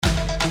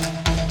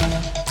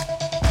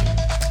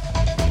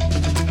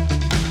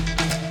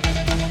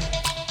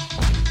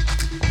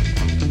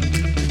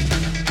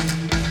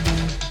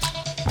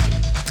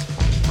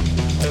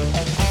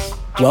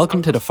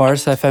Welcome to the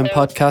Forest FM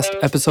podcast,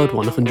 episode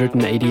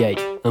 188.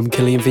 I'm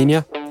Killian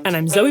Vigna. And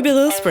I'm Zoe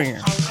Billil Springer.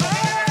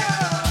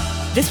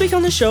 This week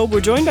on the show,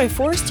 we're joined by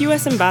Forest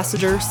US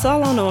Ambassador,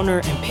 salon owner,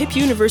 and Pipp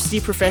University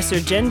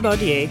professor Jen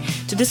Baudier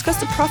to discuss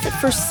the Profit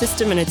First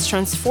system and its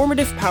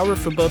transformative power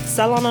for both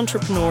salon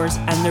entrepreneurs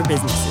and their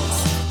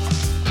businesses.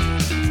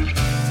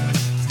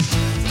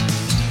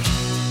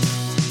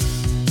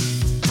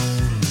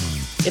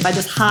 If I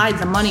just hide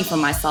the money from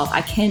myself,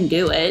 I can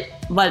do it.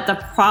 But the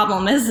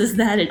problem is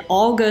that it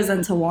all goes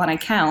into one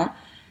account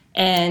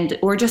and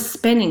we're just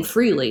spending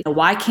freely.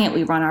 Why can't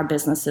we run our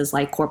businesses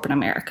like corporate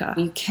America?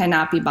 You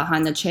cannot be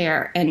behind the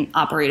chair and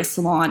operate a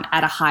salon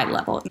at a high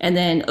level. And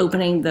then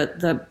opening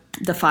the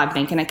 5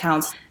 banking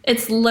accounts.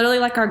 It's literally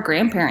like our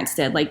grandparents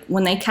did. Like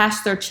when they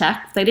cashed their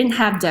check, they didn't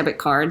have debit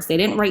cards. They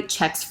didn't write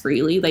checks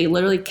freely. They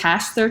literally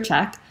cashed their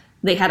check.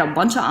 They had a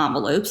bunch of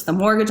envelopes, the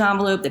mortgage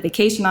envelope, the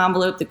vacation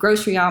envelope, the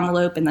grocery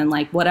envelope, and then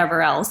like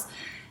whatever else.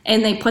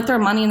 And they put their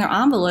money in their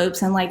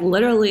envelopes and like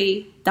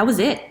literally that was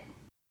it.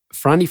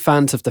 For any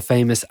fans of the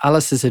famous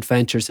Alice's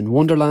Adventures in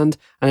Wonderland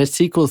and its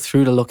sequel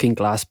Through the Looking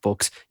Glass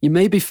books, you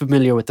may be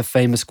familiar with the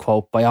famous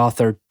quote by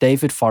author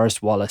David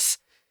Forrest Wallace: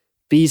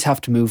 "Bees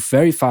have to move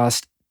very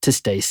fast to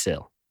stay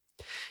still."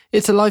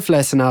 It's a life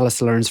lesson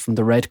Alice learns from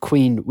the Red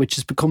Queen, which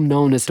has become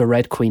known as the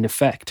Red Queen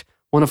effect,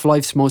 one of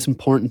life's most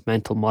important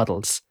mental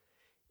models.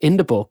 In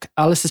the book,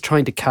 Alice is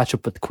trying to catch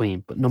up with the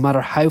Queen, but no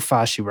matter how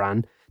fast she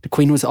ran, the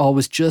Queen was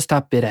always just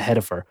that bit ahead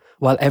of her,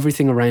 while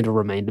everything around her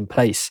remained in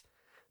place.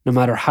 No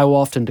matter how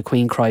often the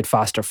Queen cried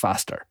faster,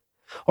 faster,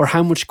 or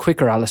how much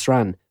quicker Alice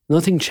ran,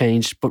 nothing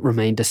changed but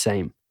remained the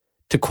same.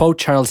 To quote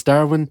Charles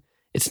Darwin,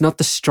 "It's not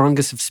the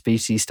strongest of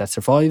species that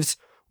survives,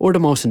 or the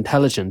most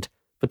intelligent,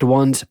 but the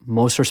ones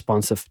most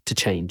responsive to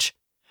change."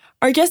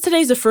 Our guest today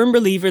is a firm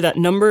believer that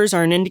numbers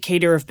are an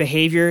indicator of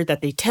behavior,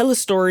 that they tell a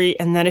story,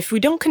 and that if we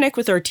don't connect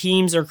with our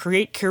teams or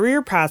create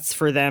career paths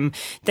for them,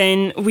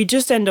 then we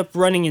just end up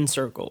running in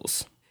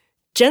circles.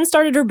 Jen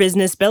started her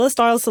business, Bella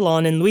Style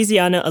Salon, in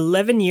Louisiana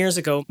 11 years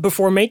ago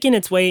before making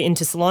its way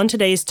into Salon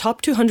Today's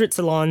top 200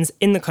 salons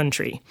in the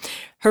country.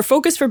 Her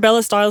focus for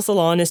Bella Style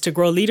Salon is to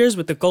grow leaders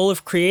with the goal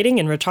of creating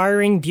and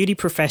retiring beauty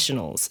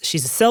professionals.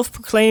 She's a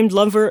self-proclaimed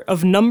lover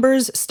of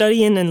numbers,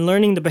 studying and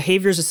learning the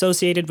behaviors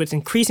associated with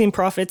increasing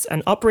profits,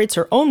 and operates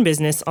her own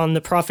business on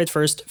the Profit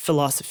First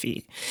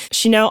philosophy.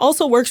 She now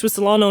also works with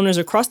salon owners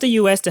across the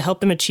US to help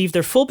them achieve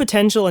their full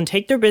potential and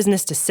take their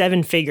business to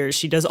 7 figures.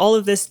 She does all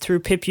of this through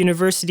Pipp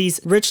University's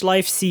Rich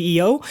Life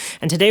CEO,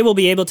 and today we'll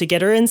be able to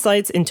get her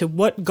insights into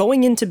what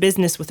going into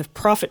business with a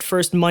Profit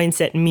First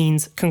mindset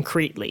means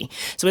concretely.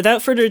 So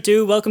without further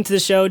ado, welcome to the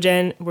show,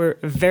 Jen. We're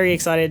very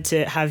excited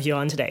to have you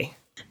on today.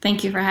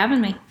 Thank you for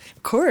having me.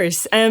 Of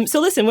course.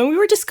 So listen, when we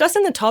were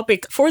discussing the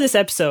topic for this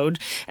episode,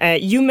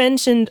 you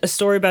mentioned a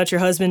story about your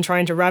husband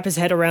trying to wrap his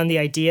head around the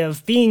idea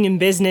of being in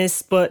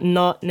business, but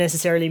not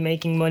necessarily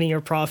making money or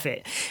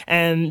profit,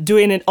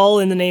 doing it all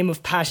in the name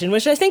of passion,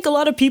 which I think a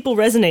lot of people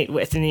resonate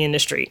with in the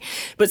industry.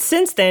 But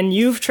since then,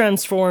 you've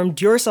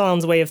transformed your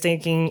salon's way of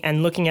thinking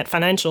and looking at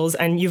financials,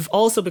 and you've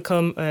also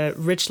become a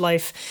Rich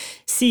Life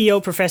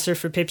CEO professor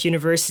for Pipp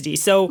University.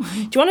 So do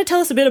you want to tell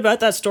us a bit about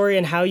that story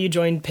and how you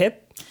joined Pipp?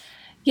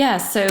 Yeah,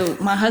 so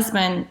my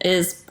husband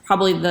is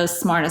probably the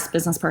smartest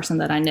business person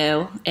that I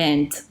know.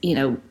 And,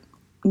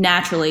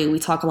 naturally we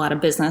talk a lot of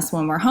business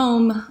when we're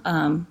home,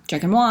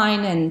 drinking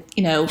wine and,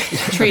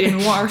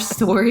 trading war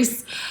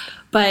stories.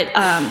 But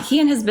he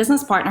and his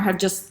business partner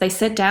they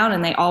sit down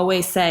and they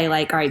always say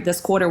like, all right, this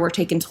quarter we're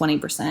taking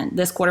 20%.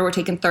 This quarter we're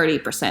taking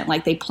 30%.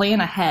 Like they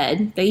plan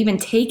ahead. They even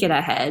take it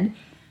ahead.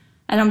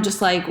 And I'm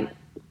just like,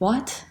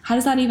 what? How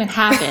does that even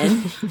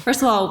happen?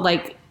 First of all,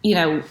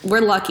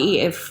 we're lucky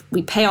if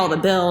we pay all the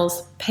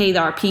bills, pay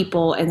our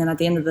people, and then at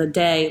the end of the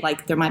day,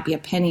 like there might be a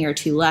penny or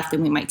two left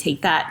and we might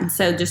take that. And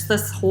so just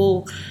this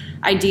whole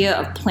idea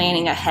of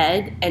planning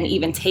ahead and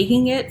even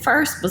taking it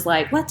first was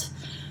like, what?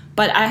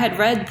 But I had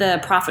read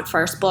the Profit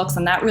First books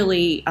and that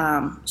really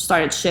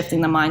started shifting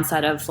the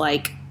mindset of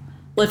like,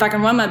 well, if I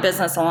can run my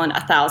business on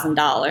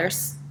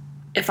 $1,000,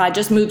 if I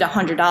just moved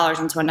 $100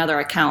 into another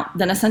account,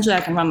 then essentially I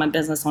can run my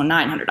business on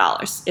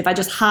 $900. If I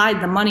just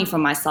hide the money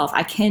from myself,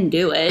 I can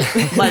do it.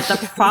 But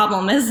the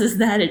problem is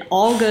that it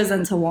all goes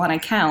into one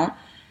account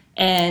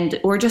and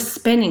we're just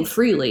spending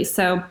freely.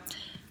 So,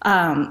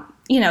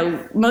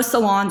 most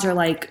salons are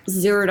like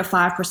 0 to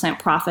 5%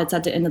 profits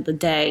at the end of the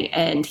day.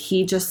 And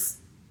he just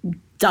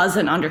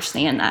doesn't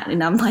understand that.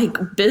 And I'm like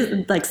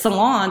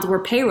salons,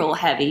 we're payroll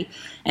heavy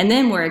and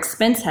then we're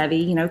expense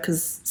heavy,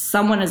 because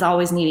someone is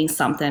always needing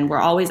something.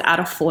 We're always out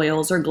of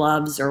foils or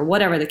gloves or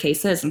whatever the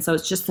case is. And so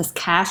it's just this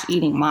cash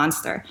eating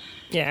monster.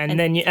 Yeah. And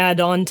then you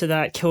add on to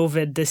that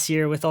COVID this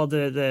year with all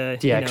the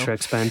extra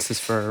expenses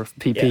for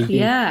PPE.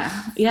 Yeah.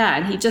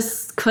 And he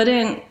just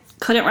couldn't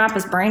wrap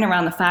his brain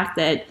around the fact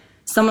that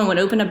someone would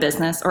open a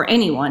business, or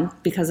anyone,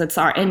 because it's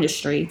our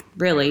industry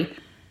really,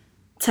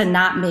 to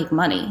not make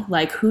money.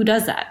 Like, who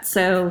does that?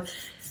 So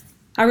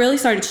I really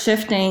started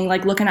shifting,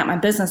 like looking at my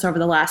business over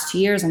the last 2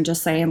 years and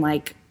just saying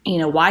like,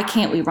 why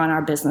can't we run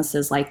our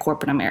businesses like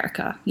corporate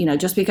America?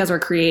 Just because we're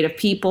creative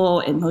people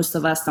and most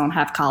of us don't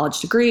have college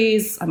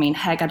degrees. I mean,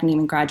 heck, I didn't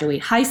even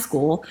graduate high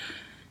school.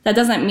 That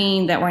doesn't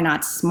mean that we're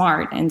not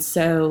smart. And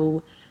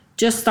so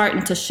just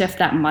starting to shift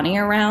that money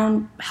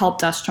around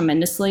helped us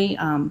tremendously,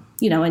 and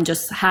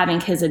just having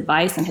his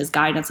advice and his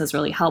guidance has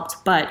really helped.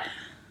 But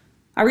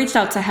I reached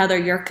out to Heather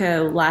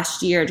Yurko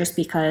last year just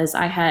because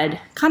I had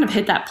kind of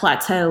hit that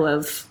plateau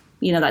of,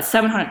 that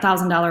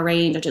 $700,000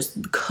 range. I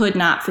just could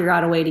not figure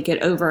out a way to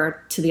get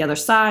over to the other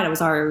side. I was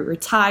already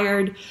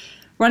retired,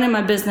 running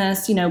my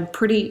business,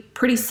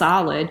 pretty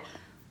solid,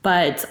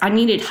 but I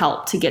needed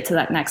help to get to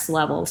that next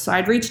level. So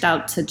I'd reached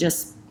out to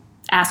just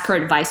ask her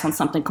advice on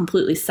something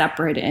completely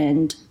separate.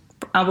 And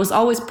I was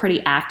always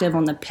pretty active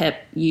on the PIP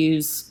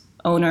Use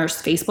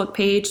owner's Facebook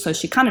page. So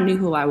she kind of knew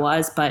who I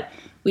was, but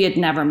we had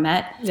never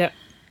met. Yep.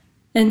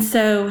 And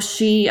so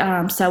she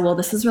said, well,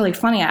 this is really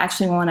funny. I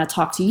actually want to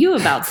talk to you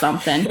about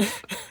something.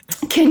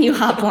 Can you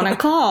hop on a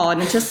call?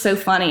 And it's just so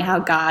funny how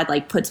God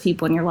puts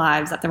people in your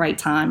lives at the right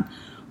time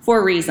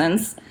for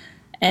reasons.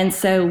 And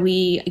so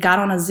we got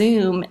on a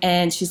Zoom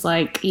and she's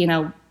like,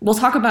 we'll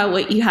talk about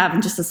what you have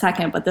in just a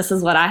second, but this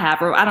is what I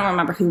have. Or I don't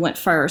remember who went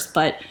first,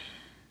 but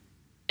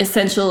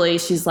essentially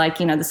she's like,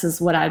 this is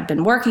what I've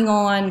been working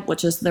on,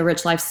 which is the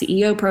Rich Life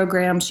CEO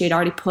program. She had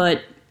already put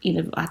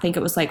I think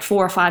it was 4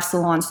 or 5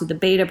 salons through the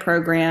beta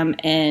program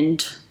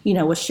and,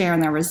 was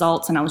sharing their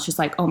results. And I was just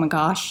like, oh my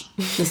gosh,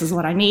 this is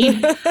what I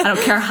need. I don't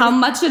care how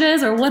much it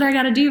is or what I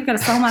got to do. I've got to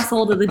sell my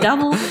soul to the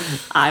devil.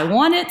 I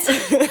want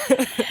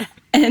it.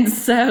 And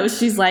so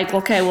she's like,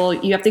 okay, well,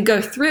 you have to go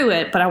through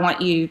it, but I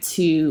want you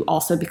to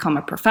also become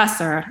a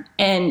professor.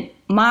 And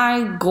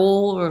my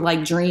goal or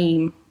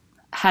dream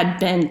had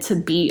been to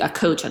be a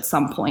coach at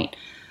some point.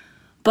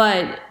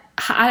 But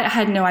I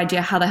had no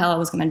idea how the hell I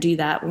was going to do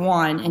that,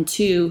 one. And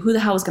two, who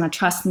the hell was going to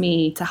trust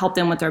me to help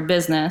them with their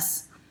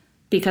business?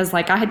 Because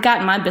I had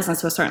gotten my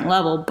business to a certain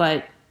level,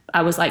 but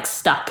I was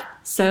stuck.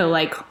 So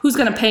who's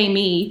going to pay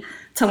me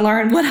to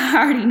learn what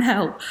I already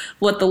know,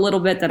 what the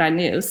little bit that I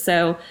knew?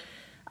 So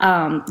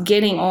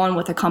getting on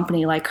with a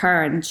company like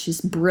her, and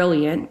she's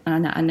brilliant,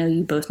 and I know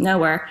you both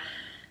know her,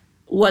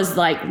 was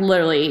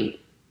literally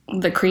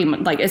the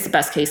cream. It's the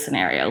best case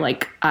scenario.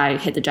 I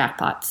hit the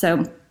jackpot.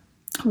 So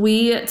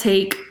we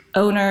take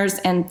owners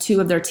and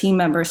 2 of their team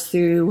members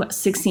through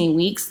 16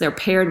 weeks. They're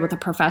paired with a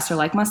professor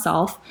like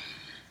myself,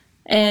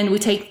 and we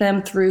take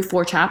them through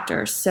 4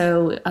 chapters.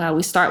 So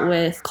we start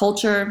with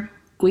culture.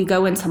 We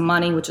go into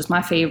money, which is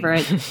my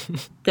favorite.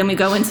 Then we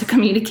go into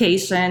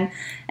communication,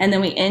 and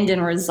then we end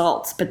in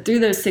results. But through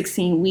those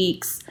 16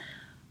 weeks,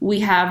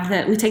 we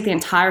take the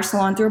entire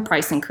salon through a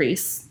price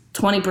increase,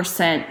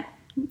 20%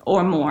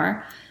 or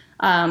more.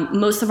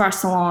 Most of our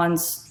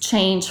salons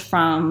change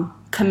from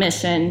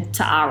commission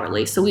to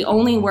hourly. So we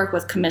only work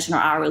with commission or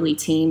hourly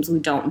teams. We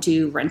don't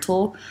do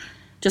rental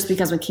just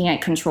because we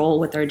can't control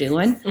what they're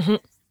doing. Mm-hmm.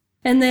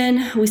 And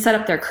then we set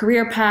up their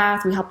career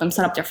path. We help them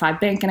set up their 5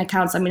 banking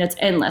accounts. I mean, it's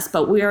endless,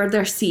 but we are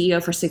their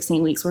CEO for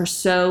 16 weeks. We're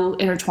so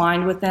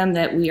intertwined with them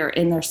that we are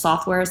in their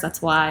softwares.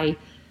 That's why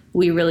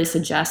we really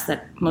suggest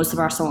that most of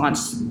our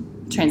salons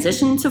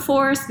transition to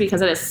Forest,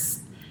 because it is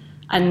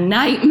a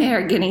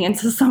nightmare getting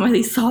into some of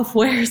these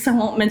softwares. I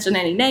won't mention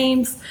any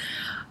names.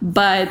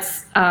 But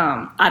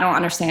I don't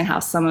understand how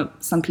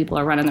some people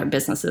are running their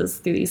businesses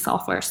through these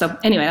software. So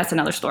anyway, that's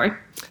another story.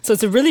 So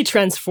it's a really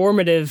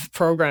transformative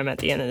program at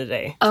the end of the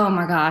day. Oh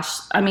my gosh.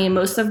 I mean,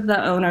 most of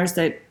the owners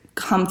that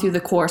come through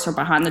the course are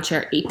behind the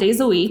chair 8 days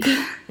a week.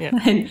 Yeah.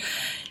 And,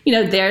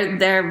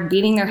 they're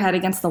beating their head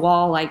against the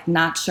wall,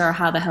 not sure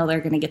how the hell they're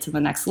going to get to the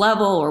next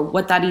level or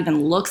what that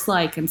even looks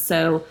like. And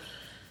so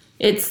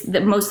it's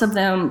that most of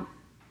them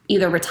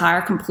either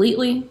retire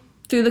completely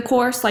through the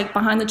course,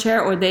 behind the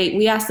chair, or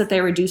we ask that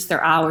they reduce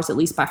their hours at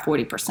least by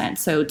 40%.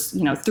 So it's,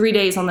 3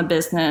 days on the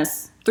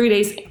business, 3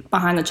 days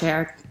behind the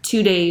chair,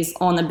 2 days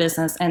on the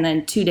business, and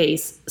then 2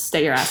 days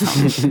stay your ass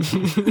home.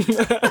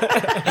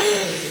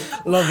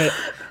 Love it.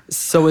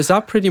 So is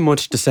that pretty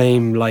much the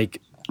same,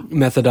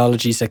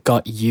 methodologies that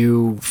got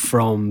you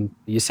from,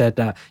 you said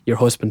that your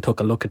husband took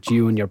a look at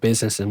you and your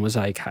business and was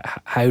like,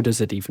 how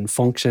does it even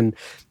function?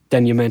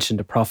 Then you mentioned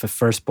the Profit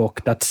First book.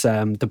 That's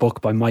the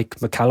book by Mike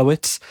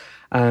Michalowicz.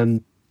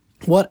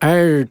 What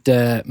are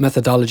the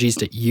methodologies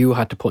that you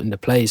had to put into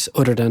place,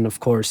 other than, of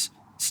course,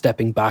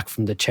 stepping back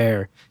from the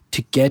chair,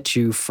 to get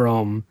you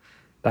from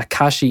that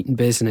cash-eating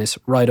business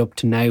right up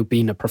to now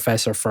being a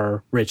professor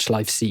for Rich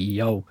Life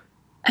CEO?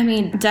 I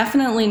mean,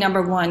 definitely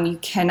number one, you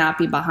cannot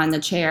be behind the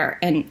chair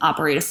and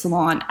operate a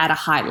salon at a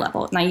high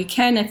level. Now you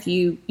can if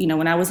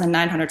when I was in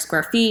 900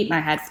 square feet and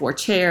I had 4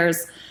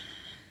 chairs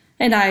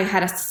and I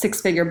had a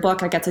 6-figure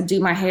book, I got to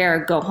do my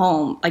hair, go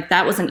home.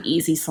 That was an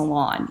easy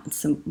salon.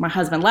 So my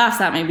husband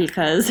laughs at me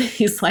because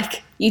he's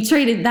like, you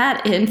traded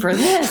that in for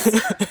this.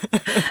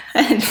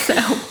 And so,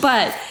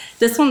 but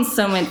this one's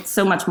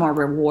so much more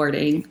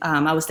rewarding.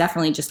 I was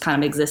definitely just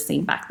kind of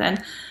existing back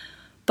then.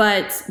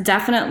 But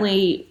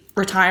definitely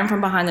retiring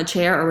from behind the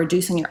chair or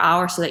reducing your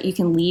hours so that you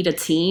can lead a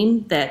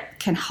team that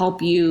can help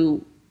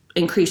you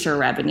increase your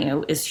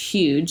revenue is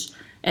huge.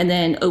 And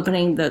then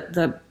opening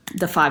the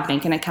 5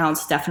 banking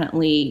accounts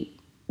definitely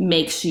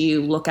makes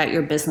you look at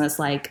your business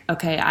like,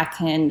 okay, I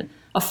can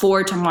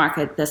afford to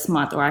market this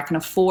month, or I can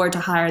afford to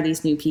hire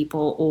these new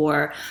people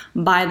or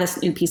buy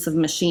this new piece of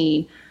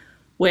machine,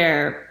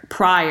 where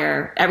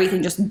prior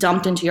everything just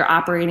dumped into your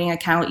operating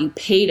account. You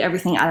paid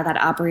everything out of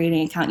that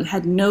operating account. You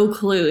had no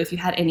clue if you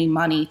had any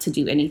money to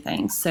do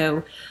anything.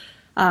 So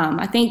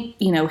I think,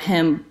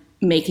 him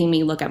making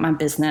me look at my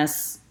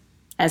business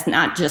as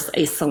not just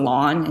a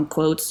salon, in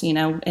quotes,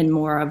 and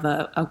more of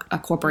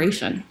a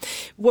corporation.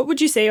 What would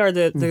you say are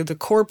the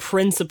core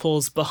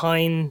principles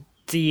behind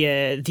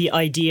the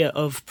idea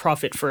of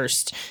profit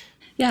first?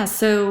 Yeah,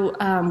 so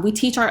we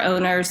teach our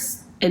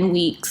owners in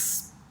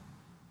weeks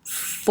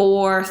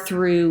 4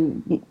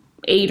 through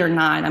 8 or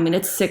 9. I mean,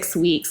 it's 6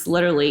 weeks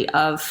literally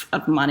of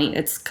money.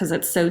 It's because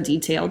it's so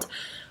detailed.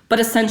 But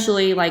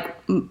essentially, like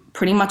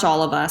pretty much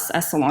all of us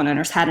as salon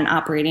owners had an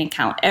operating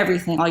account.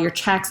 Everything, all your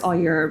checks, all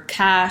your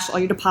cash, all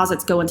your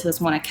deposits go into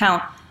this one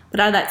account. But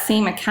out of that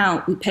same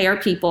account, we pay our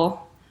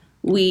people.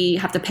 We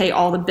have to pay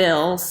all the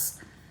bills.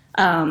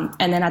 And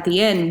then at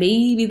the end,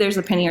 maybe there's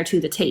a penny or two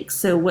to take.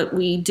 So what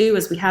we do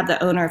is we have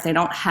the owner, if they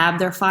don't have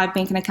their 5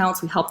 banking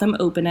accounts, we help them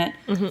open it.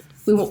 Mm-hmm.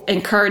 We will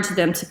encourage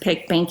them to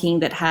pick banking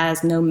that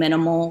has no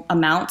minimal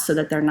amount so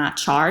that they're not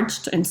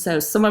charged. And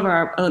so some of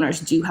our owners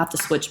do have to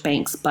switch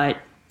banks, but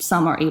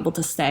some are able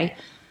to stay.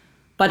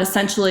 But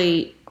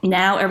essentially,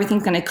 now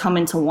everything's going to come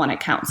into one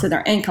account, so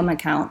their income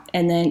account.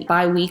 And then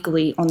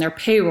bi-weekly on their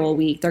payroll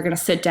week, they're going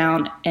to sit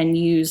down and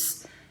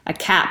use a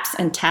CAPS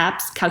and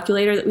TAPS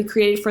calculator that we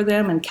created for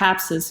them. And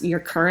CAPS is your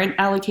current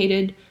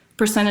allocated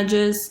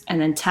percentages,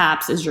 and then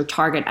TAPS is your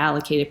target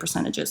allocated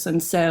percentages.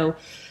 And so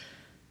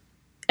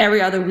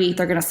every other week,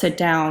 they're going to sit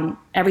down,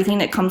 everything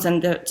that comes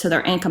into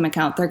their income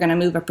account, they're going to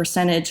move a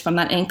percentage from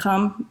that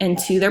income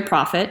into their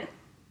profit.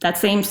 That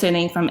same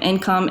sitting from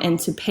income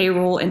into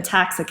payroll and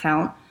tax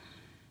account.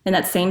 And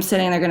that same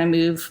sitting, they're going to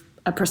move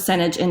a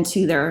percentage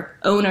into their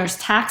owner's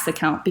tax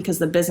account because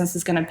the business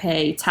is going to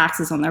pay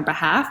taxes on their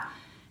behalf.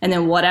 And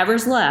then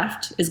whatever's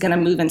left is going to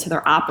move into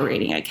their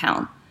operating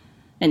account.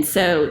 And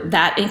so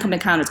that income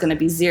account is going to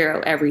be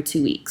 0 every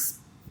 2 weeks.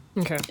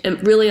 Okay.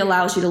 It really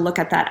allows you to look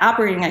at that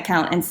operating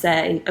account and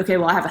say, okay,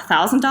 well, I have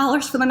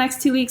 $1,000 for the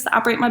next 2 weeks to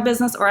operate my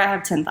business, or I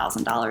have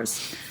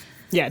 $10,000.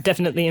 Yeah, it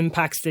definitely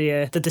impacts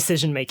the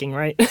decision making,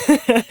 right?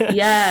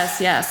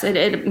 Yes.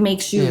 It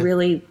makes you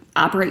really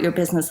operate your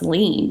business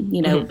lean.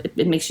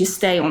 It makes you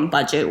stay on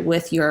budget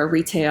with your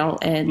retail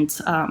and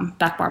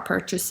back bar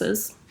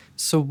purchases.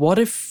 So what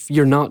if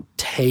you're not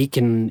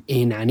taking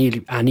in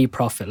any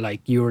profit? Like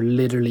you're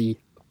literally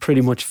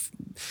pretty much,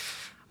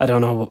 I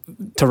don't know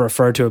to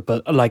refer to it,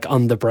 but like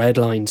on the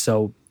breadline.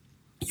 So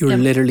you're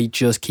literally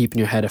just keeping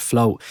your head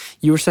afloat.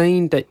 You were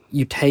saying that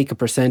you take a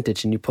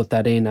percentage and you put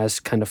that in as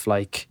kind of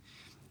like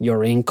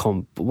your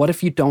income. But what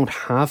if you don't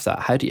have that?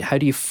 How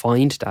do you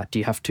find that? Do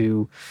you have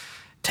to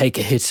take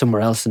a hit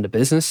somewhere else in the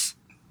business?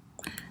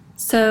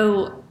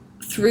 So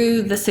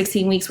through the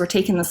 16 weeks, we're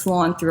taking the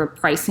salon through a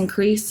price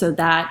increase. So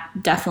that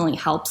definitely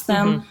helps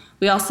them. Mm-hmm.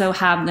 We also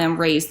have them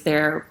raise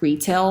their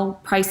retail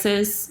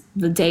prices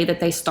the day that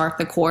they start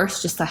the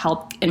course just to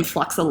help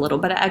influx a little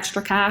bit of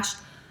extra cash.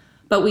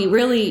 But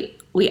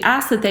we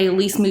ask that they at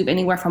least move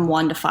anywhere from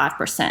 1% to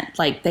 5%.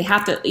 Like they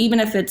have to, even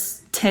if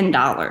it's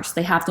 $10,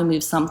 they have to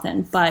move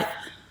something. But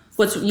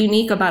what's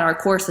unique about our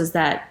course is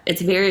that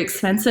it's very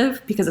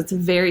expensive because it's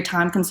very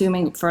time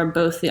consuming for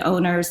both the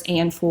owners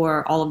and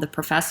for all of the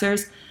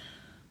professors.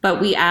 But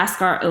we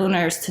ask our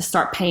owners to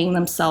start paying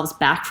themselves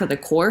back for the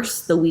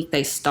course the week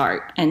they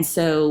start. And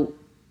so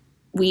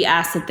we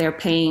ask that they're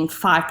paying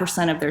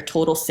 5% of their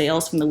total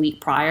sales from the week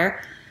prior.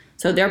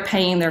 So they're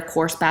paying their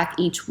course back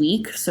each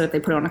week. So if they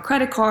put it on a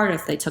credit card,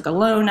 if they took a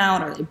loan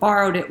out or they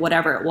borrowed it,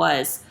 whatever it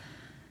was.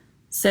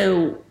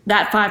 So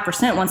that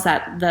 5%, once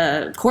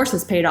the course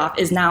is paid off,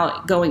 is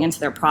now going into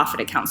their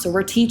profit account. So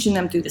we're teaching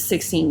them through the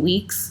 16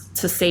 weeks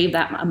to save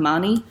that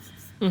money.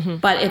 Mm-hmm.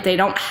 But if they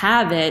don't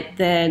have it,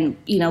 then,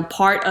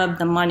 part of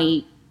the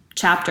money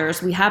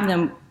chapters, we have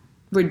them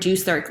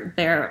reduce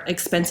their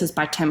expenses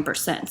by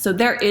 10%. So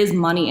there is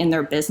money in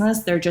their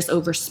business. They're just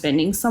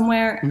overspending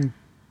somewhere. Mm.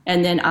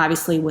 And then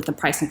obviously with the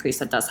price increase,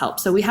 that does help.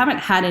 So we haven't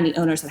had any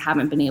owners that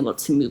haven't been able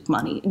to move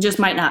money. It just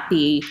might not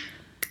be,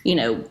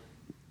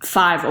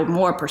 5 or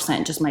more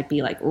percent, just might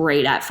be like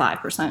right at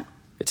 5%.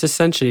 It's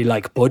essentially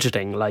like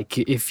budgeting. Like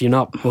if you're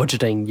not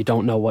budgeting, you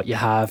don't know what you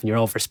have and you're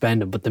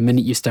overspending. But the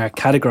minute you start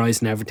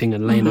categorizing everything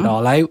and laying it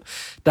all out,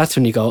 that's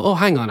when you go, oh,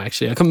 hang on,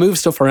 actually, I can move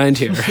stuff around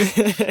here.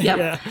 Yep.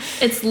 Yeah.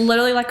 It's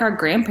literally like our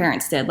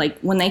grandparents did. Like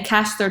when they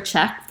cashed their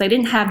check, they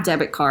didn't have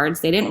debit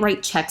cards. They didn't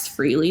write checks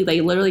freely.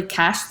 They literally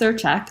cashed their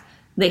check.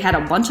 They had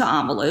a bunch of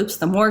envelopes,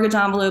 the mortgage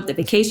envelope, the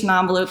vacation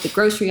envelope, the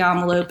grocery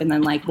envelope, and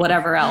then like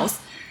whatever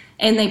else.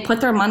 And they put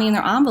their money in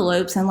their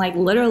envelopes and like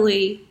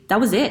literally that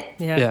was it.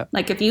 Yeah.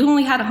 Like if you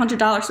only had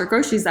 $100 for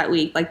groceries that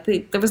week, like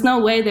there was no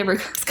way they were.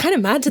 It's kind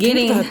of mad to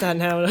think about that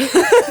now.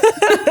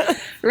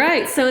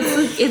 Right. So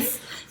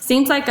it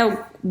seems like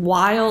a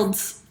wild,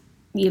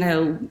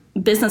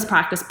 business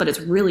practice, but it's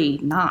really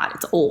not.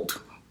 It's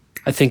old.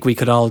 I think we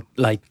could all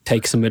like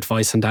take some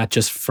advice on that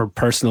just for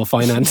personal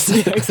finance.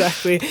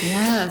 Exactly.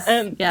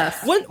 Yes.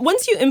 Yes.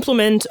 Once you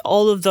implement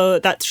all of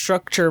that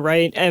structure,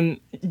 right?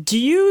 Do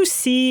you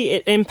see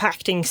it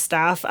impacting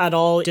staff at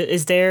all?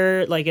 Is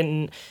there like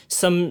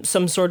some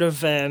sort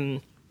of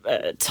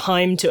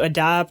time to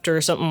adapt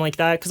or something like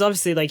that? Because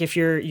obviously, like if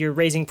you're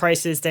raising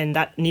prices, then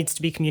that needs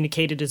to be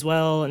communicated as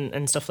well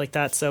and stuff like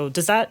that. So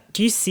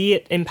do you see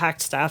it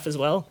impact staff as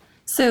well?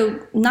 So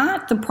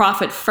not the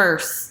profit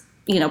first,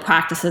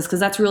 practices, because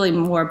that's really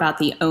more about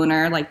the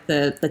owner. Like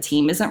the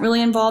team isn't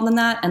really involved in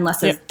that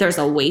unless there's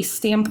a waste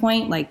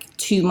standpoint, like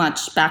too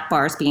much back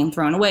bars being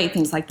thrown away,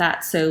 things like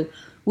that. So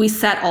we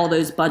set all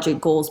those budget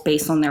goals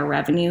based on their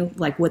revenue,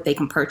 like what they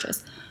can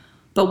purchase.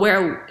 But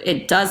where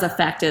it does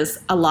affect is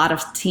a lot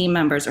of team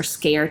members are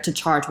scared to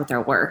charge what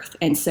they're worth.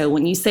 And so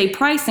when you say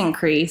price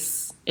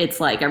increase,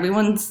 it's like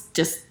everyone's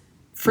just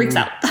freaks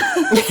out.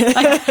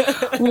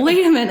 Like,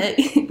 wait a minute,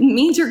 it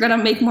means you're going to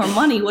make more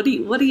money. What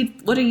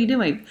are you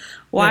doing?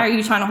 Why are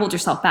you trying to hold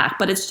yourself back?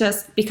 But it's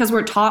just because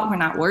we're taught we're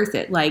not worth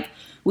it. Like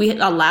we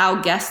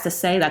allow guests to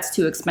say that's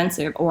too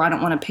expensive, or I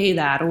don't want to pay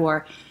that,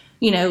 or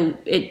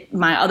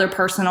my other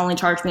person only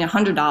charged me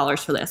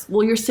 $100 for this.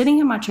 Well, you're sitting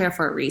in my chair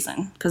for a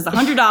reason, because the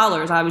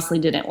 $100 obviously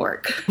didn't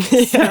work.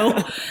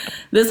 So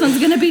this one's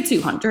going to be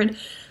 $200.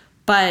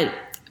 But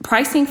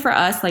pricing for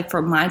us, like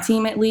for my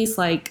team at least,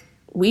 like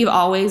we've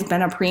always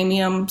been a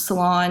premium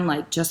salon,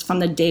 like just from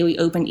the day we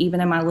opened,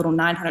 even in my little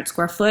 900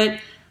 square foot.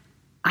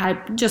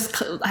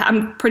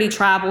 I'm pretty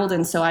traveled,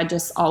 and so I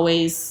just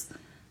always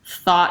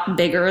thought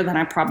bigger than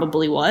I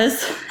probably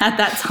was at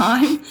that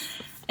time.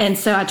 And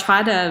so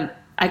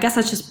I guess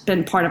that's just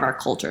been part of our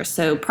culture.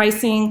 So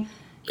pricing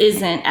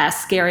isn't as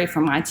scary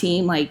for my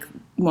team. Like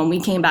when we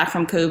came back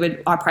from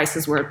COVID, our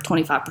prices were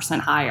 25%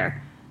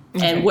 higher.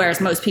 Okay. And whereas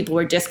most people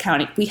were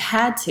discounting, we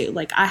had to.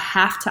 Like I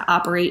have to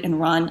operate and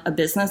run a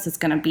business that's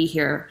going to be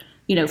here,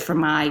 for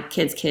my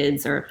kids'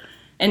 kids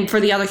and for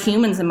the other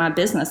humans in my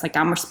business. Like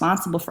I'm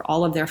responsible for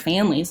all of their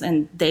families,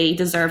 and they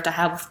deserve to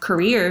have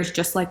careers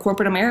just like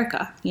corporate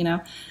America, Yeah.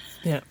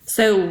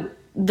 So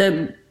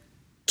the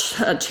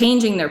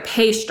changing their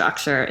pay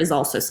structure is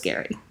also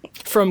scary.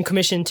 From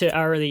commission to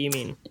hourly, you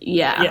mean?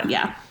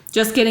 Yeah.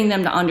 Just getting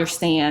them to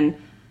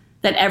understand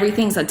that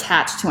everything's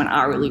attached to an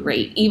hourly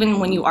rate. Even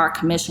when you are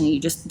commissioned,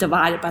 you just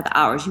divide it by the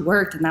hours you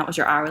worked, and that was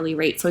your hourly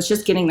rate. So it's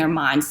just getting their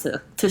minds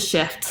to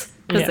shift,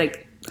 because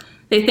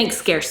they think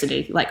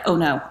scarcity, like, oh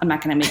no, I'm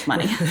not going to make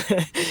money.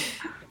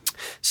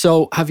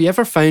 So have you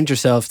ever found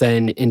yourself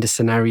then in the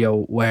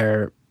scenario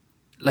where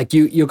like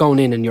you're going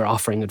in and you're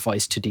offering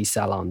advice to these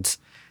salons?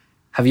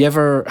 Have you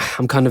ever,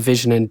 I'm kind of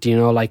visioning,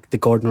 like the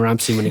Gordon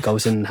Ramsay when he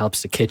goes in and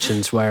helps the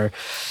kitchens, where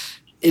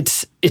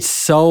it's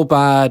so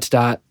bad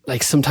that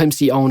like sometimes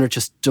the owner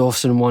just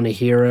doesn't want to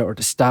hear it, or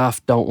the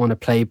staff don't want to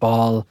play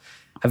ball.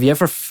 Have you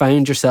ever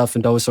found yourself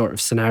in those sort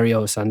of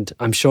scenarios? And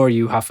I'm sure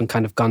you haven't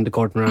kind of gone the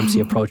Gordon Ramsay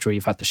approach where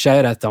you've had to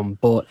shout at them,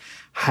 but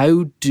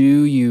how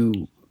do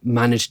you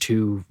manage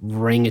to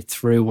ring it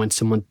through when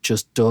someone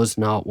just does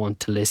not want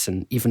to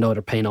listen, even though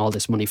they're paying all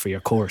this money for your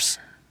course?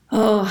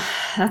 Oh,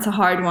 that's a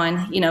hard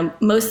one.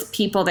 Most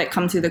people that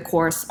come through the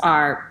course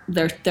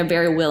they're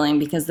very willing,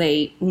 because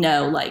they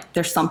know like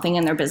there's something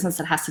in their business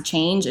that has to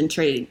change and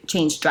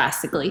change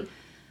drastically.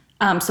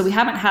 So we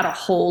haven't had a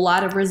whole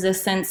lot of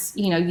resistance.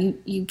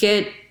 You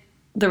get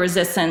the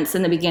resistance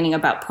in the beginning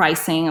about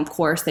pricing. Of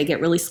course, they get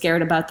really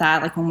scared about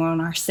that. Like when we're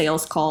on our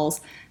sales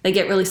calls, they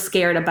get really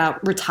scared about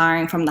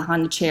retiring from the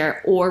Honda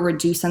chair or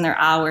reducing their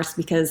hours,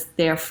 because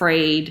they're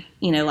afraid,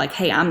 like,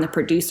 hey, I'm the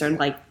producer.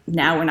 Like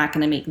now we're not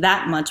going to make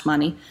that much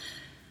money.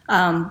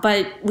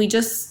 But we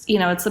just,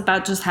 it's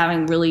about just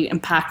having really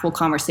impactful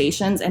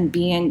conversations and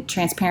being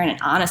transparent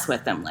and honest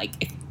with them. Like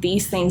if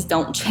these things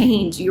don't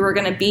change, you are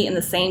going to be in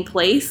the same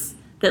place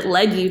that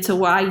led you to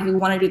why you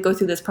wanted to go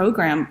through this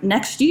program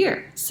next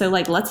year. So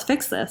like, let's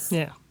fix this.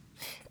 Yeah.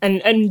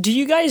 And do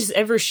you guys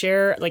ever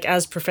share, like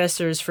as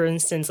professors, for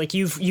instance, like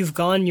you've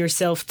gone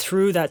yourself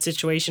through that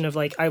situation of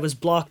like, I was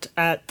blocked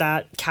at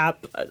that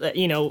cap,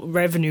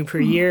 revenue per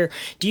year.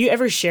 Do you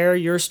ever share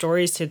your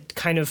stories to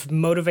kind of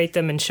motivate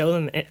them and show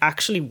them it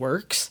actually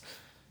works?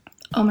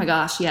 Oh my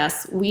gosh,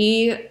 yes.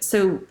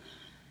 So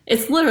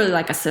it's literally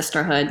like a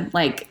sisterhood.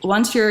 Like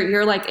once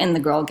you're like in the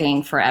girl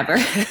gang forever.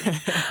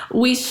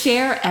 We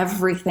share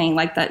everything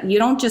like that. You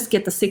don't just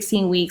get the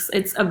 16 weeks.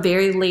 It's a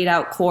very laid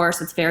out course.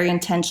 It's very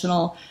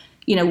intentional.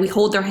 We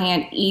hold their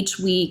hand each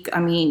week. I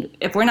mean,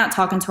 if we're not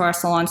talking to our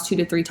salons 2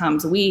 to 3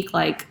 times a week,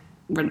 like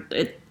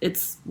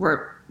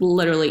we're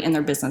literally in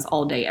their business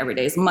all day, every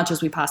day, as much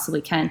as we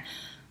possibly can.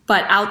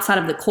 But outside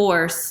of the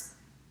course,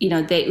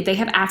 they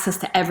have access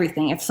to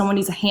everything. If someone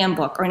needs a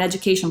handbook or an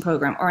education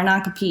program or a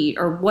non-compete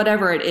or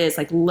whatever it is,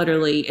 like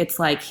literally it's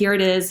like, here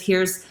it is,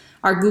 here's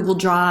our Google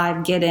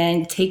Drive, get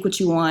in, take what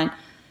you want.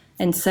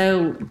 And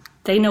so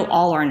they know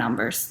all our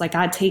numbers. Like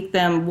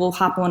we'll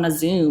hop on a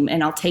Zoom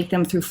and I'll take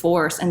them through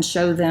Force and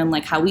show them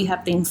like how we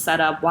have things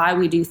set up, why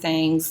we do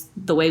things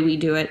the way we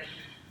do it.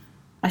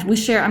 We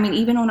share,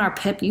 even on our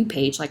PIPU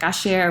page, like I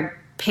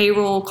share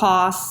payroll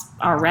costs,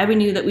 our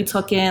revenue that we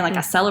took in. Like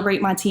I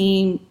celebrate my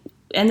team.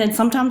 And then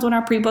sometimes when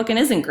our pre-booking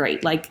isn't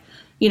great, like,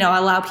 you know, I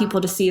allow people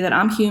to see that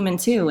I'm human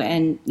too.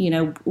 And, you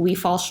know, we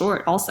fall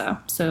short also.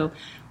 So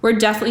we're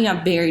definitely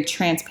a very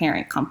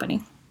transparent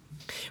company.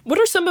 What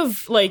are some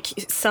of like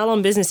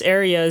salon business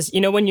areas?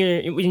 You know, when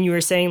you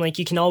were saying like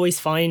you can always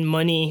find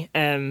money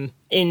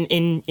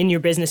in your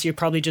business, you're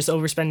probably just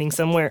overspending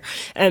somewhere.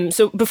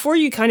 So before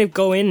you kind of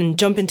go in and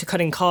jump into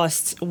cutting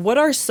costs, what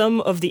are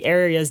some of the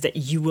areas that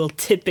you will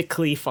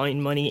typically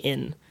find money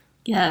in?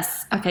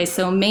 Yes. Okay.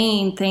 So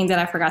main thing that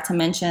I forgot to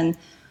mention,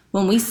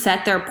 when we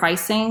set their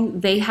pricing,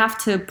 they have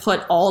to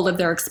put all of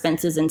their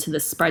expenses into the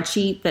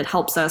spreadsheet that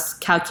helps us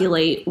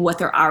calculate what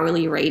their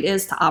hourly rate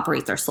is to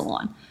operate their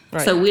salon.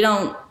 Right. So we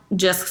don't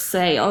just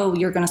say, oh,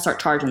 you're going to start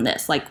charging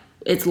this. Like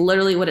it's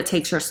literally what it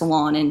takes your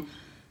salon. And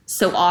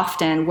so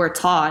often we're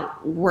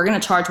taught we're going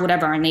to charge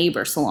whatever our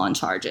neighbor salon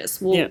charges.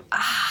 Well,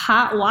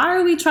 why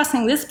are we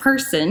trusting this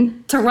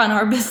person to run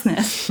our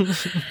business?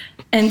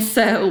 And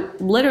so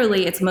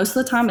literally it's most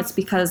of the time it's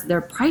because their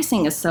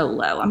pricing is so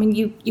low. I mean,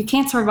 you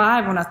can't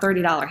survive on a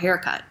 $30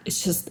 haircut.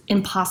 It's just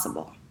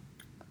impossible.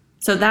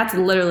 So that's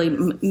literally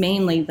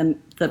mainly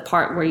the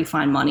part where you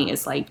find money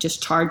is like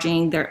just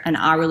charging an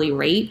hourly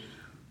rate,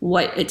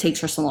 what it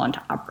takes your salon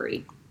to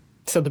operate.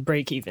 So the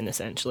break even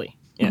essentially.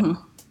 Yeah.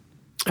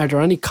 Mm-hmm. Are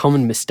there any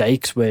common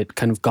mistakes with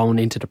kind of going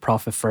into the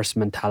profit first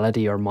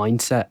mentality or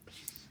mindset?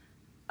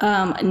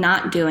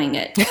 Not doing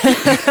it.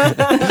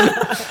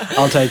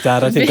 I'll take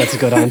that. I think that's a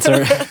good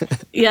answer.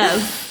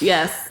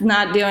 Yes,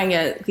 not doing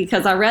it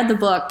because I read the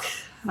book.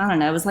 I don't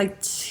know, it was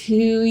like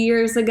 3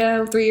 years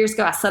ago.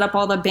 I set up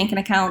all the banking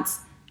accounts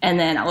and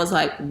then I was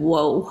like,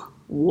 whoa,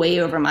 way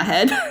over my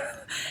head.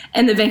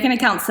 And the banking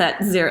account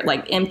set zero,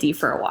 like empty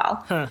for a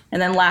while. Huh. And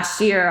then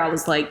last year I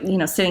was like, you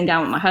know, sitting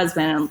down with my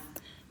husband and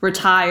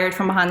retired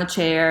from behind the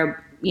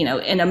chair, you know,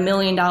 in $1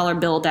 million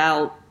build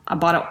out. I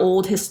bought an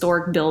old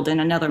historic building,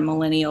 another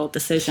millennial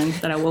decision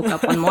that I woke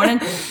up one morning.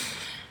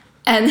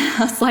 And I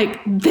was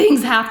like,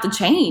 things have to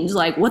change.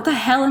 Like, what the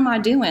hell am I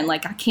doing?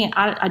 Like,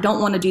 I don't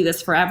want to do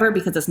this forever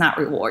because it's not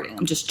rewarding.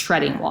 I'm just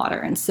treading water.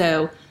 And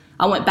so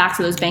I went back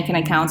to those banking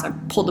accounts. I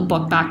pulled the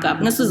book back up.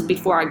 And this was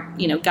before I,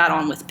 you know, got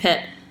on with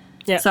Pitt.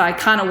 Yeah. So I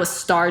kind of was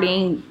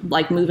starting,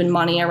 like, moving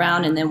money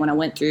around. And then when I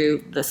went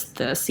through the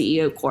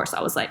CEO course,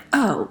 I was like,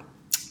 oh,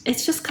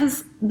 it's just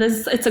because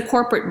it's a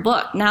corporate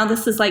book. Now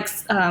this is like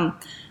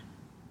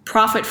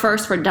profit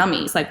first for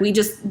dummies. Like we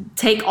just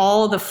take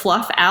all the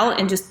fluff out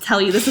and just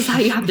tell you this is how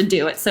you have to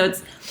do it. So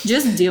it's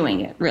just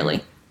doing it,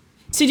 really.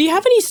 So do you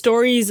have any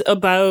stories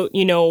about,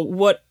 you know,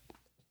 what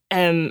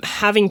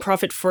having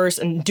profit first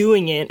and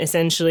doing it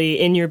essentially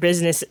in your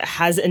business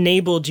has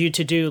enabled you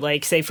to do?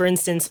 Like, say, for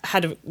instance,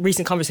 had a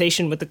recent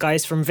conversation with the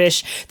guys from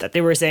Vish that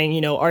they were saying,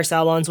 you know, our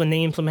salons, when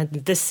they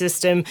implemented this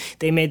system,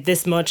 they made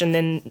this much, and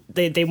then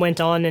they went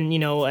on and, you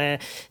know,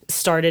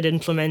 started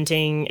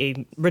implementing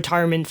a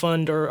retirement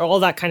fund or all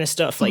that kind of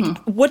stuff. Like,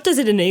 what does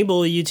it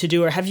enable you to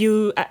do? Or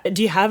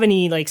do you have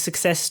any like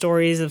success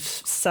stories of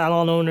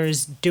salon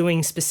owners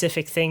doing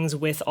specific things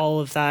with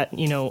all of that,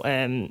 you know,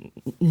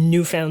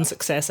 newfound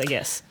success, I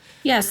guess?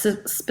 Yeah, so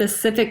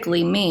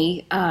specifically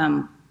me,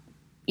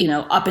 you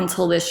know, up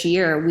until this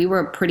year, we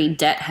were pretty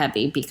debt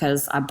heavy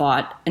because I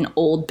bought an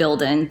old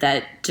building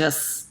that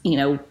just, you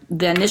know,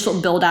 the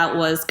initial build out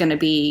was going to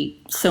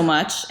be so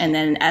much. And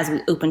then as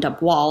we opened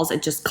up walls,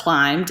 it just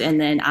climbed. And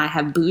then I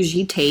have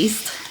bougie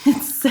taste.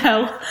 So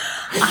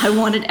I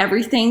wanted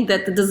everything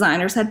that the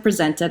designers had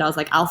presented. I was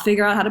like, I'll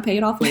figure out how to pay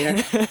it off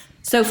later.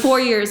 So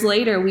 4 years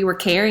later, we were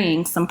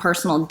carrying some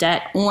personal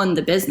debt on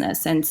the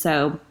business. And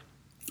so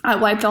I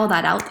wiped all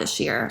that out this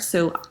year.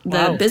 So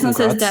the business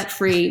is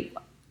debt-free.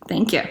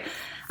 Thank you.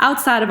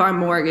 Outside of our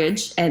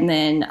mortgage. And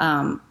then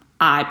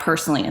I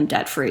personally am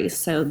debt-free.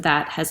 So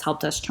that has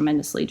helped us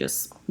tremendously,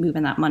 just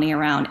moving that money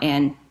around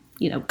and,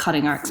 you know,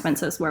 cutting our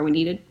expenses where we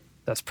needed.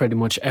 That's pretty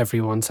much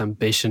everyone's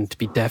ambition, to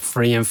be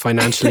debt-free and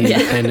financially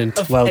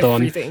independent. Well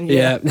done.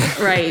 Yeah.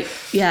 Right.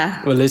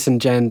 Yeah. Well, listen,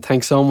 Jen,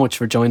 thanks so much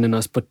for joining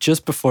us. But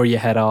just before you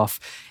head off,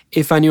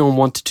 if anyone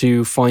wanted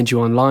to find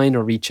you online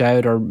or reach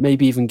out or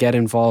maybe even get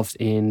involved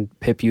in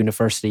Pitt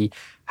University,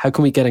 how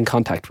can we get in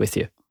contact with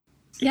you?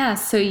 Yeah,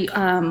 so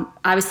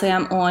obviously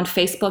I'm on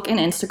Facebook and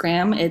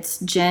Instagram. It's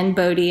Jen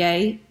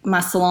Baudier. My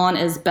salon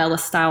is Bella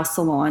Style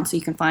Salon, so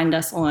you can find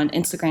us on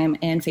Instagram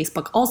and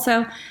Facebook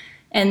also.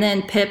 And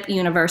then Pitt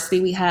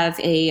University, we have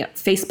a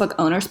Facebook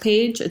owners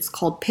page. It's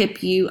called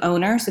Pitt U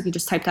Owners. If you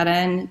just type that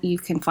in, you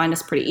can find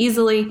us pretty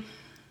easily.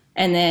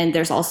 And then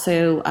there's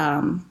also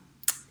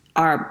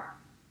our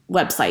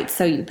website,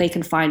 so they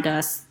can find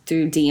us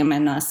through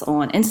DMing us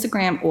on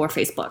Instagram or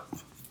Facebook.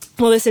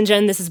 Well, listen,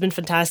 Jen, this has been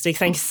fantastic.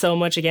 Thanks so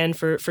much again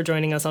for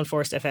joining us on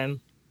Forced FM.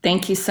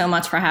 Thank you so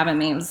much for having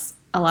me. It was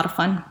a lot of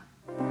fun.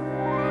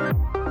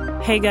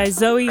 Hey guys,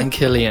 Zoe and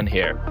Killian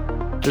here.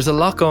 There's a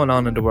lot going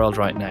on in the world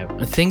right now,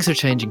 and things are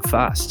changing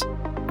fast.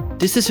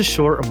 This is a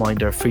short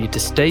reminder for you to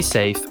stay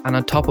safe and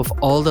on top of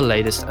all the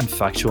latest and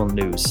factual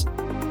news.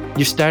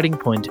 Your starting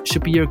point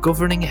should be your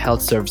governing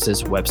health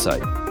services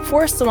website.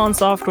 Forest Salon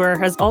Software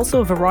has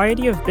also a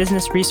variety of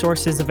business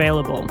resources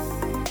available.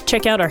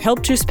 Check out our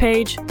Help Juice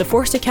page, the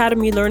Forest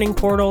Academy Learning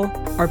Portal,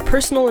 our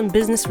personal and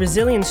business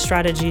resilience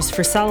strategies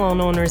for salon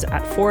owners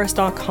at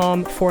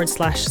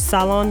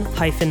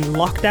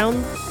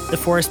forest.com/salon-lockdown, the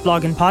Forest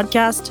blog and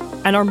podcast,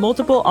 and our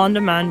multiple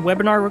on-demand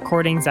webinar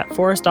recordings at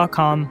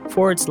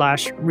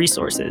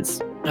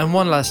forest.com/resources. And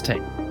one last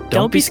thing.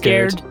 Don't be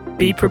scared,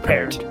 be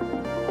prepared.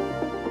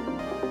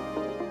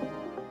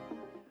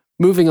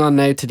 Moving on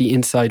now to the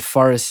Inside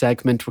Forest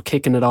segment, we're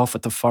kicking it off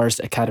with the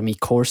Forest Academy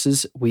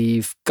courses.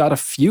 We've got a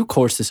few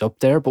courses up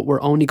there, but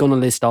we're only going to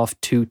list off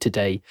 2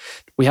 today.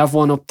 We have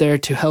one up there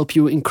to help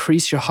you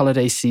increase your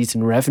holiday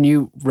season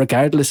revenue,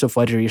 regardless of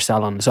whether your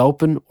salon is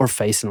open or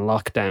facing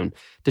lockdown.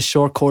 The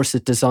short course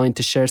is designed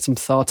to share some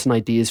thoughts and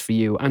ideas for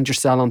you and your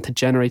salon to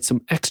generate some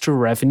extra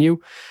revenue.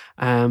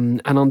 And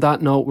on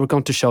that note, we're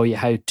going to show you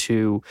how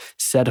to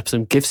set up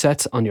some gift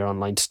sets on your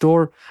online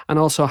store and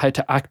also how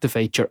to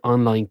activate your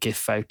online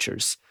gift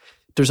vouchers.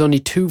 There's only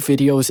 2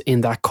 videos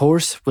in that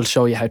course. We'll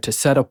show you how to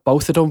set up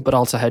both of them, but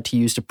also how to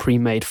use the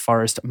pre-made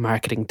Forest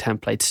marketing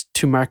templates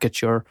to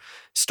market your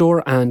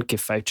store and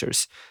gift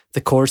vouchers. The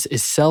course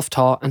is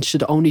self-taught and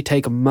should only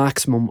take a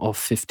maximum of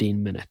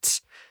 15 minutes.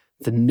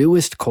 The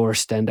newest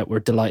course then that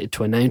we're delighted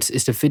to announce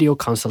is the Video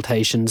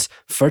Consultations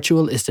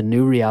Virtual is the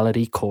New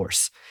Reality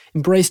course.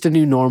 Embrace the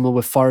new normal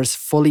with Forest's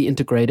fully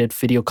integrated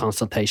video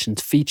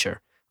consultations feature.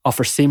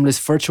 Offer seamless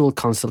virtual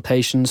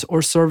consultations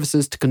or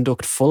services to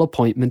conduct full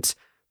appointments,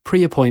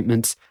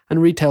 pre-appointments,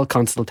 and retail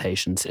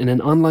consultations in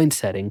an online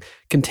setting,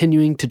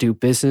 continuing to do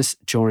business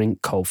during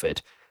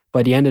COVID.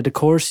 By the end of the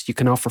course, you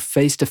can offer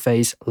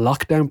face-to-face,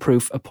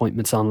 lockdown-proof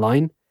appointments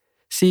online,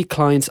 see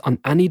clients on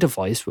any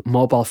device with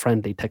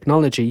mobile-friendly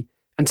technology,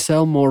 and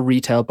sell more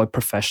retail by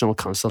professional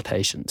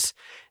consultations.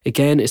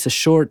 Again, it's a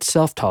short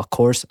self-taught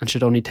course and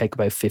should only take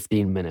about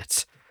 15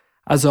 minutes.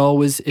 As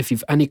always, if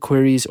you've any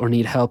queries or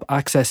need help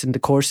accessing the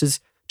courses,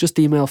 just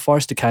email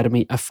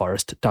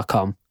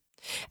forestacademy@forest.com.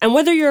 And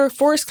whether you're a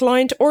Forest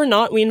client or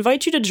not, we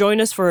invite you to join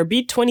us for our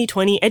Beat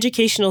 2020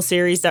 educational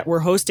series that we're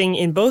hosting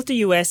in both the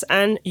US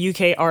and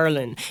UK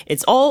Ireland.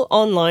 It's all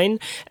online.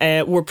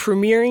 We're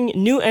premiering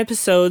new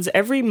episodes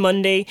every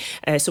Monday.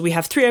 So we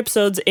have 3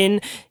 episodes in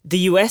the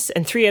US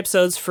and 3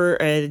 episodes for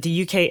the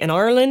UK and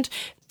Ireland.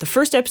 The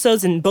first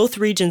episodes in both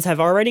regions have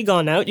already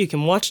gone out. You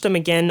can watch them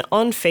again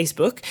on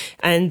Facebook.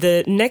 And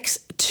the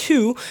next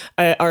 2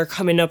 are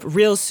coming up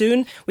real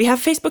soon. We have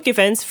Facebook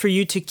events for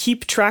you to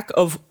keep track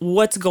of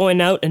what's going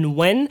out and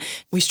when.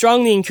 We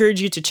strongly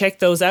encourage you to check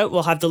those out.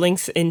 We'll have the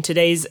links in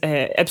today's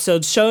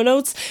episode show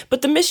notes.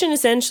 But the mission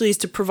essentially is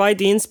to provide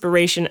the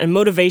inspiration and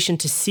motivation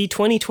to see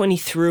 2020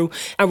 through.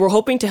 And we're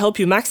hoping to help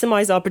you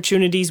maximize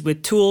opportunities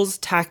with tools,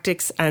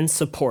 tactics, and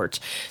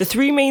support. The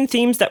 3 main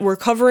themes that we're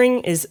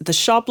covering is the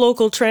shop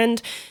local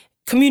trend,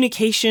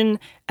 communication,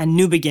 and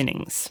new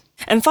beginnings.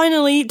 And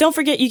finally, don't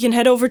forget you can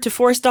head over to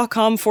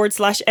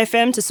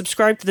forest.com/FM to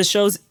subscribe to the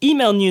show's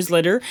email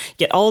newsletter.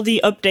 Get all the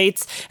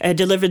updates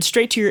delivered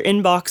straight to your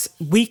inbox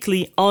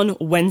weekly on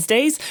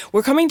Wednesdays.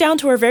 We're coming down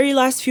to our very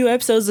last few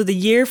episodes of the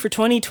year for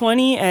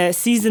 2020,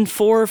 season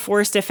 4 of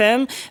Forest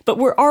FM, but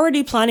we're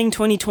already planning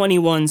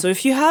 2021. So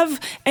if you have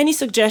any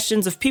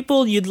suggestions of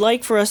people you'd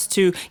like for us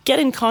to get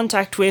in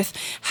contact with,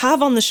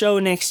 have on the show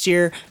next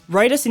year,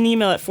 write us an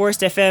email at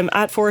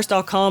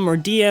forestfm@forest.com or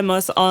DM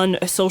us on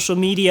social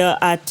media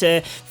at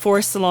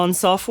Forest Salon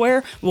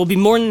Software. We'll be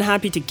more than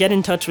happy to get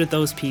in touch with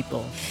those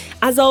people.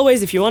 As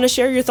always, if you want to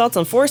share your thoughts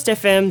on Forest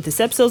FM,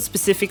 this episode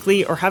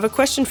specifically, or have a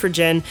question for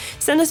Jen,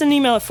 send us an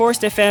email at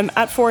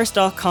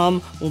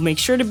forestfm@forest.com. We'll make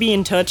sure to be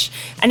in touch.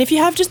 And if you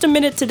have just a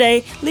minute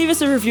today, leave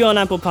us a review on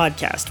Apple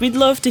Podcast. We'd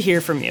love to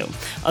hear from you.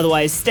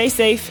 Otherwise, stay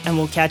safe and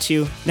we'll catch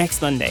you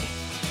next Monday.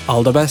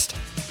 All the best.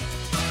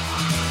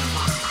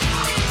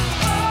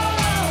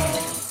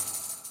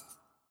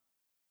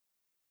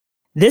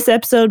 This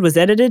episode was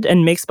edited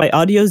and mixed by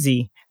Audio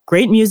Z.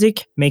 Great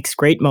music makes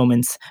great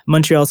moments.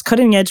 Montreal's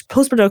cutting-edge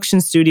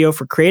post-production studio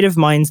for creative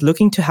minds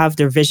looking to have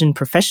their vision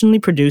professionally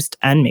produced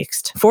and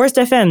mixed. Forest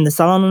FM, the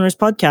Salon Owners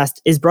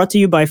Podcast, is brought to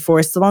you by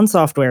Forest Salon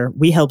Software.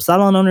 We help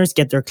salon owners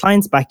get their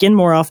clients back in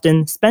more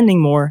often, spending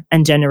more,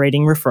 and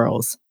generating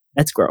referrals.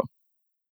 Let's grow.